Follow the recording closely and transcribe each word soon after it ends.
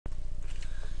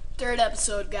third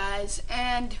episode, guys,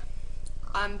 and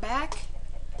I'm back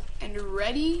and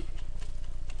ready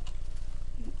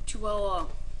to,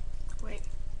 wait.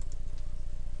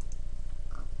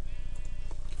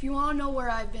 If you want to know where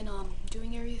I've been,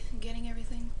 getting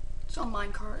everything, it's on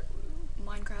Minecraft.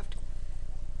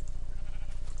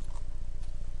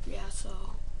 Yeah,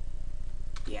 so,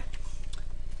 yeah.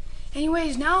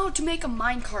 Anyways, now to make a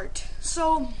minecart.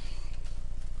 So,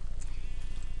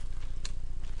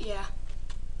 yeah.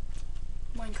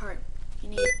 Minecart. You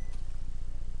need,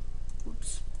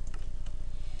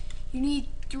 you need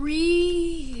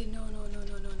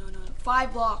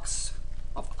 5 blocks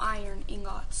of iron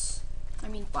ingots.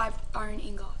 5 iron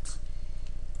ingots.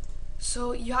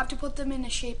 So you have to put them in a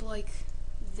shape like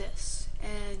this,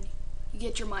 and you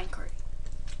get your minecart.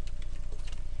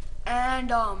 And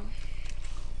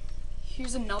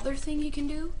here's another thing you can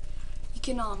do. You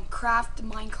can craft the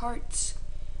minecarts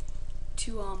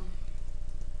to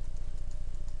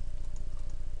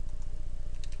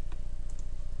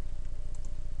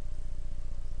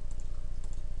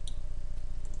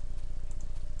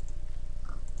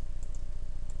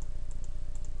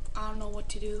I don't know what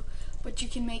to do, but you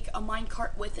can make a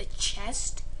minecart with a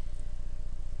chest.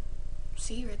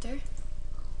 See right there?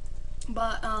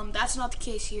 But that's not the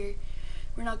case here.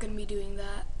 We're not going to be doing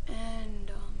that.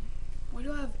 And why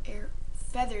do I have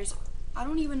feathers? I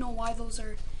don't even know why those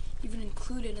are even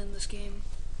included in this game.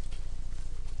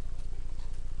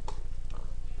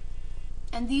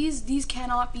 And these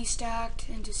cannot be stacked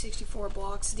into 64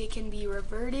 blocks. They can be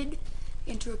reverted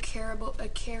into a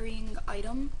carrying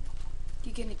item.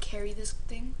 You can carry this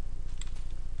thing.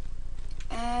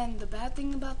 And the bad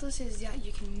thing about this is that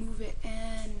you can move it,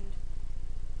 and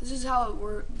this is how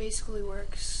it basically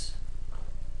works.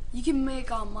 You can make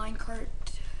minecart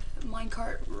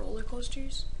roller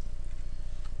coasters.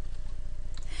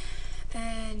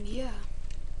 And yeah.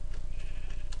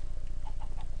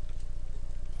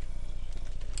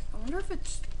 I wonder if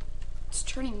it's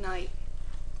turning night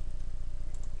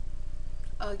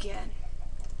again.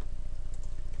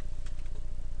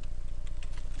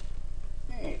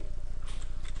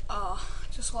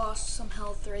 Just lost some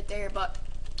health right there, but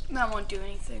that won't do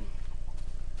anything.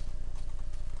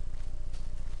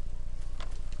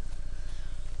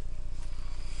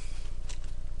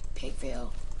 Pig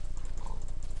fail.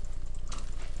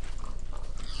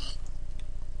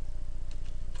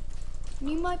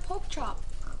 Need my poke chop.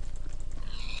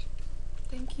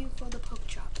 Thank you for the poke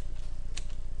chop.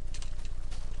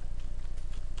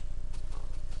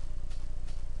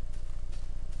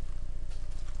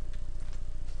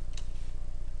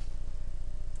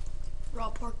 Raw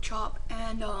pork chop,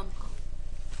 and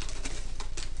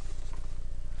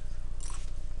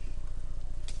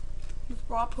with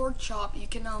raw pork chop you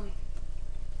can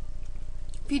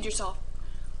feed yourself.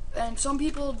 And some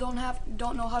people don't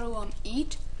know how to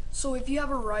eat. So if you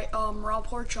have a raw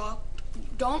pork chop,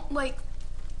 don't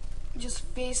just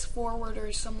face forward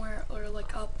or somewhere, or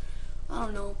up, I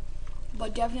don't know,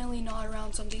 but definitely not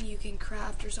around something you can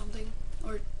craft or something,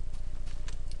 or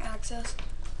access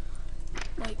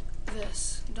like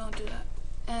this. Don't do that.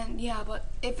 And yeah, but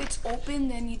if it's open,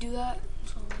 then you do that.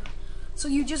 So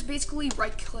you just basically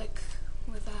right click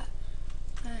with that,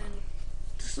 and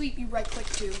to sleep you right click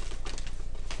too.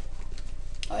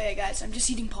 Oh yeah, guys, I'm just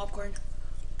eating popcorn.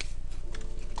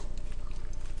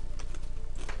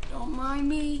 Don't mind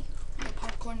me, I'm a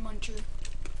popcorn muncher.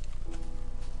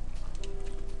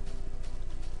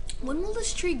 When will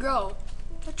this tree grow?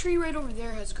 That tree right over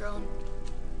there has grown.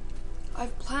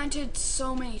 I've planted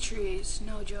so many trees,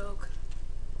 no joke.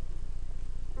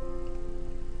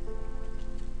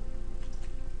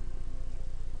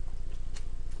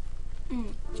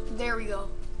 There we go.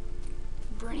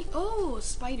 Burning. Oh, a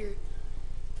spider.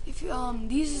 If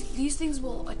these things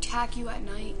will attack you at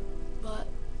night, but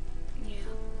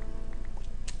yeah.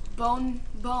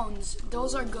 Bones.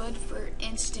 Those are good for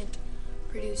instant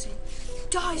producing.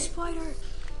 Die, spider!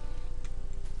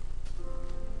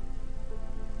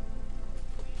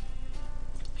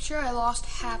 Sure, I lost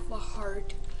half a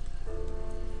heart,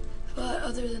 but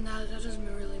other than that, that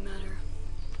doesn't really matter.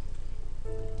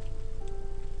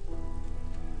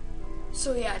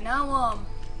 So yeah, now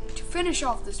to finish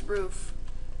off this roof,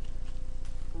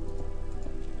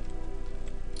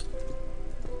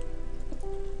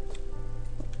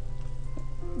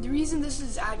 the reason this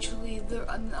is actually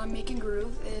I'm making a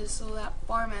roof is so that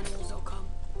farm animals don't come.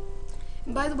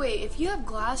 And by the way, if you have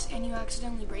glass and you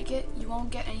accidentally break it, you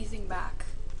won't get anything back,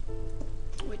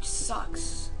 which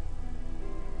sucks.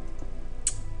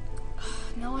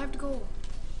 Now I have to go. Do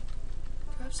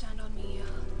I have sand on me?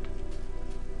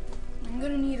 I'm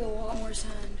gonna need a lot more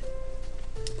sand.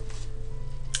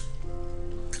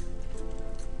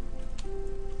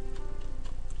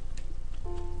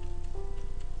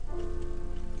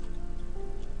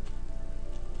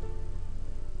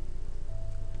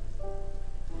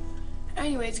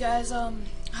 anyways, guys, I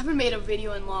haven't made a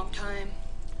video in a long time,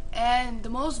 and the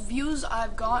most views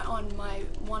I've got on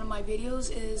one of my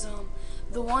videos is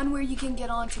the one where you can get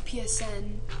onto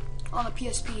PSN on the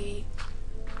PSP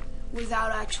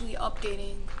without actually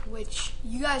updating, which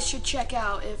you guys should check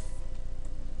out if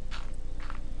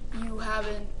you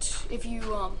haven't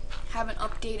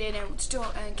updated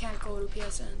and can't go to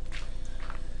PSN.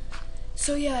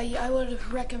 So yeah, I would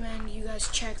recommend you guys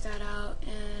check that out,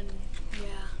 and yeah.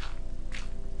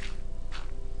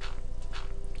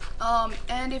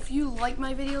 And if you like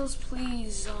my videos,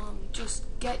 please just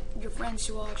get your friends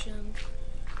to watch them,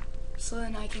 so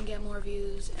then I can get more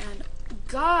views. And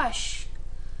gosh,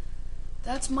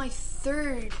 that's my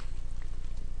third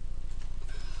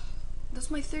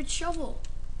shovel.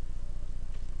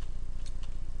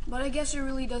 But I guess it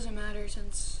really doesn't matter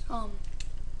since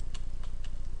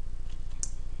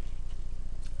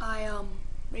I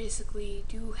basically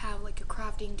do have like a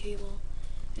crafting table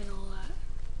and all that.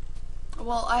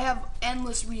 Well, I have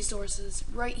endless resources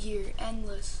right here,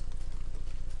 endless.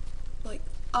 Like,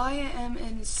 I am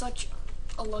in such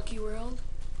a lucky world.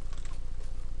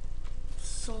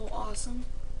 So awesome.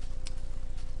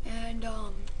 And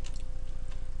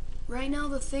right now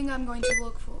the thing I'm going to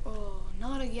look for, oh,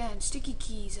 not again, sticky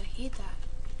keys, I hate that.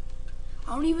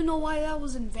 I don't even know why that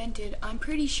was invented. I'm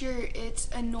pretty sure it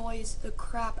annoys the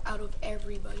crap out of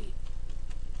everybody.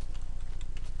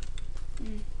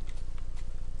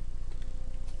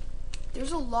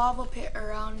 There's a lava pit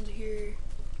around here.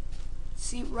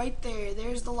 See, right there,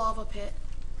 there's the lava pit.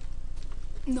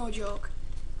 No joke.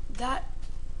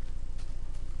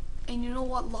 And you know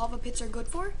what lava pits are good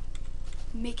for?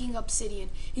 Making obsidian.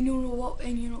 And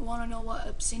you want to know what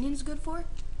obsidian is good for?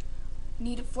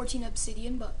 Need 14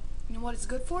 obsidian, but you know what it's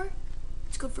good for?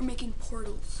 It's good for making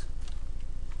portals.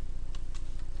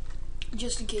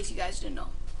 Just in case you guys didn't know.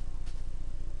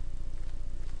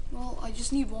 Well, I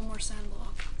just need one more sand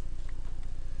block.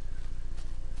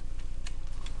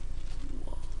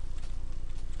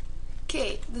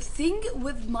 Okay, the thing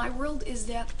with my world is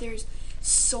that there's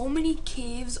so many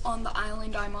caves on the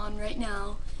island I'm on right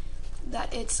now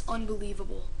that it's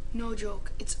unbelievable. No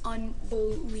joke, it's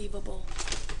unbelievable.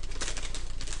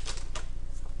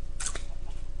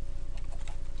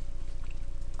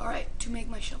 Alright, to make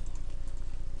my shovel.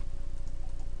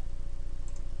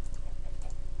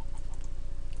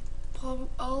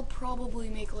 I'll probably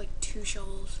make like 2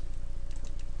 shovels.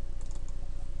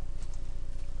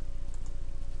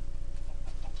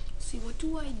 See, what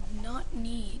do I not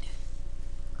need?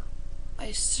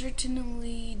 I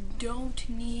certainly don't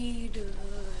need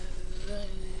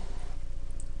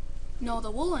no, the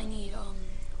wool I need.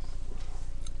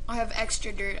 I have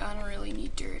extra dirt. I don't really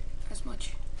need dirt as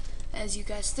much as you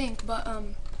guys think, but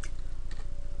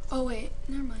oh wait,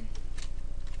 never mind.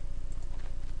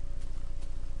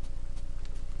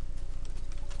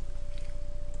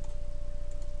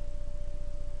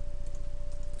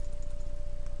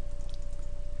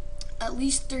 At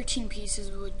least 13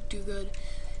 pieces would do good.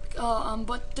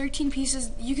 But 13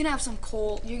 pieces, you can have some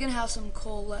coal. You're gonna have some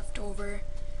coal left over.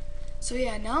 So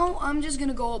yeah, now I'm just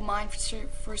gonna go mine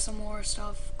for some more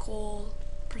stuff, coal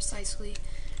precisely.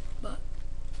 But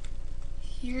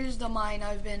here's the mine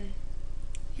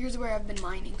here's where I've been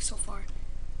mining so far.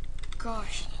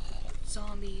 Gosh,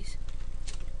 zombies.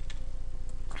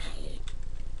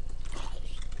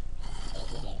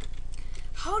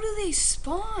 How do they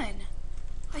spawn?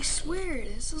 I swear,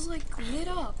 this is like lit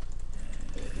up.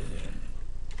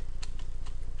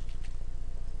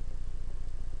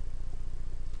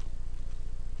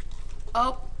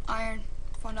 Oh, iron.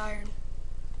 Found iron.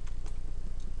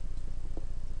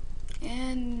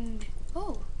 And,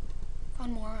 oh,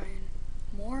 found more iron.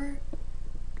 More.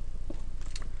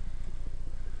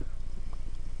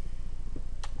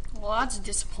 Well, that's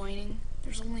disappointing.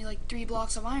 There's only like 3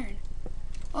 blocks of iron.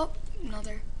 Oh,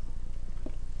 another.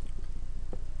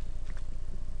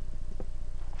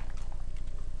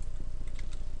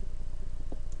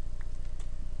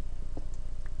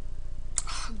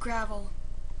 Gravel.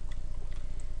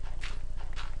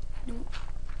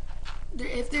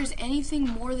 If there's anything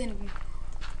more than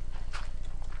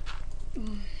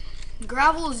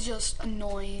gravel is just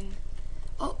annoying.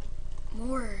 Oh,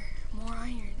 more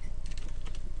iron.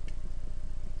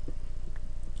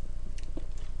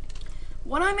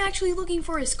 What I'm actually looking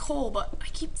for is coal, but I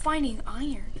keep finding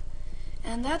iron,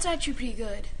 and that's actually pretty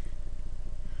good.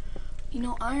 You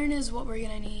know, iron is what we're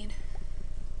gonna need.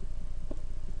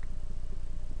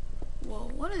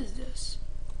 Whoa, what is this?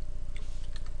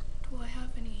 Do I have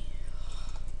any?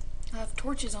 I have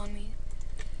torches on me.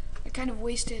 I kind of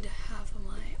wasted half of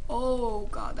my... Oh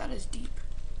god, that is deep.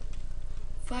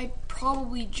 If I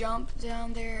probably jumped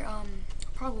down there,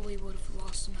 probably would have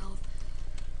lost some health.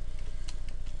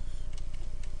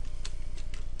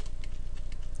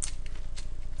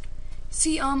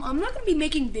 See, I'm not gonna be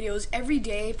making videos every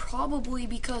day, probably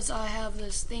because I have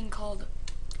this thing called,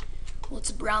 well, it's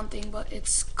a brown thing, but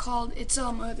it's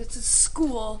a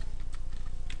school.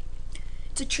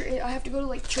 It's a church. I have to go to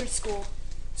like church school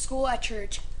at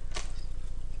church.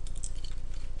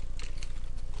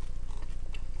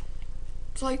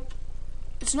 It's like,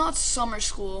 it's not summer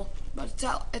school, but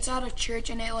it's at a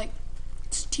church, and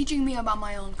it's teaching me about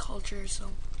my own culture. So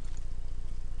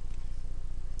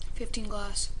 15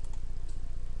 glass.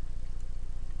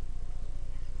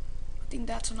 I think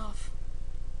that's enough.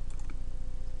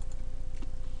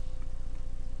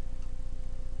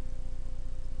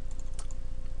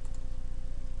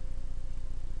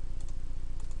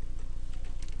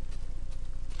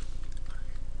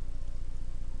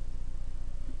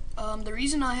 The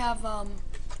reason I have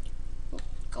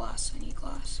glass, I need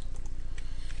glass.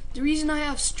 The reason I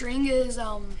have string is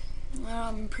I'm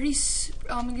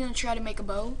gonna try to make a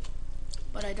bow,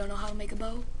 but I don't know how to make a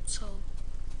bow, so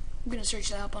I'm gonna search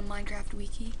that up on Minecraft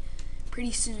Wiki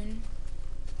pretty soon.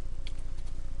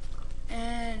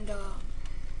 And we're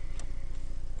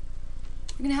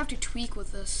gonna have to tweak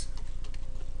with this.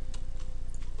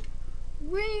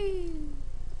 Whee!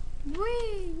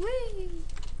 Whee! Whee!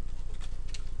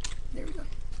 There we go.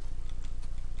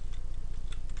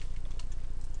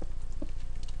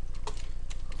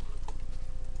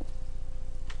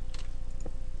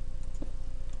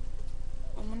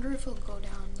 I wonder if it'll go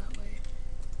down that way.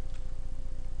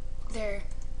 There.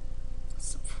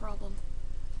 That's the problem.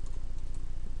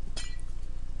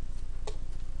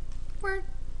 Where'd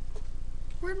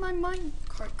my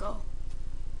minecart go?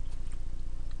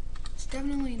 It's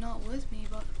definitely not with me,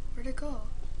 but where'd it go?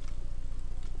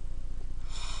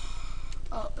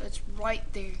 Oh, it's right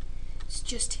there. It's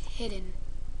just hidden.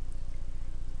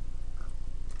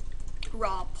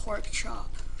 Raw pork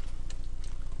chop.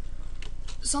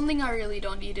 Something I really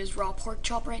don't need is raw pork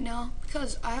chop right now,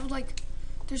 because I have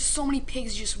there's so many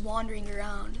pigs just wandering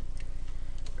around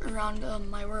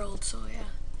my world, so yeah.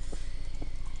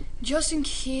 Just in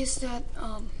case that,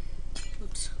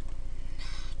 oops.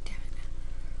 Damn it.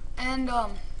 And,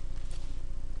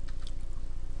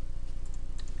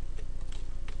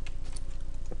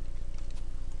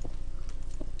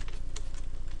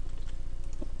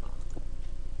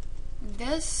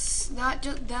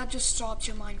 that just stops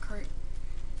your minecart,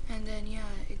 and then yeah,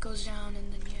 it goes down,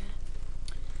 and then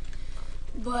yeah.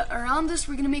 But around this,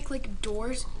 we're gonna make like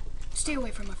doors. Stay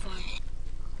away from my farm.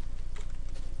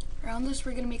 Around this,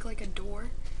 we're gonna make like a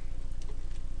door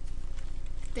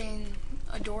thing,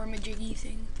 a door majiggy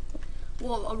thing.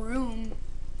 Well, a room.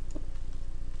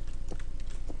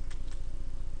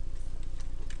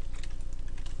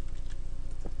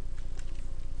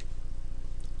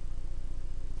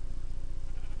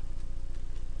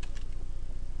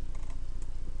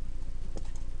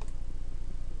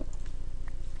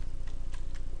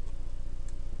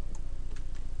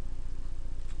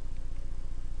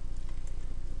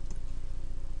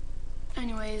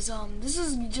 Anyways, this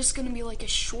is just gonna be like a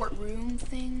short room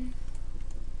thing.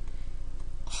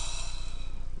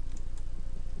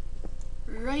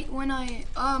 Right when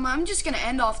I'm just gonna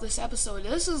end off this episode.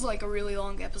 This is like a really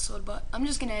long episode, but I'm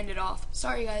just gonna end it off.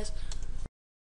 Sorry, guys.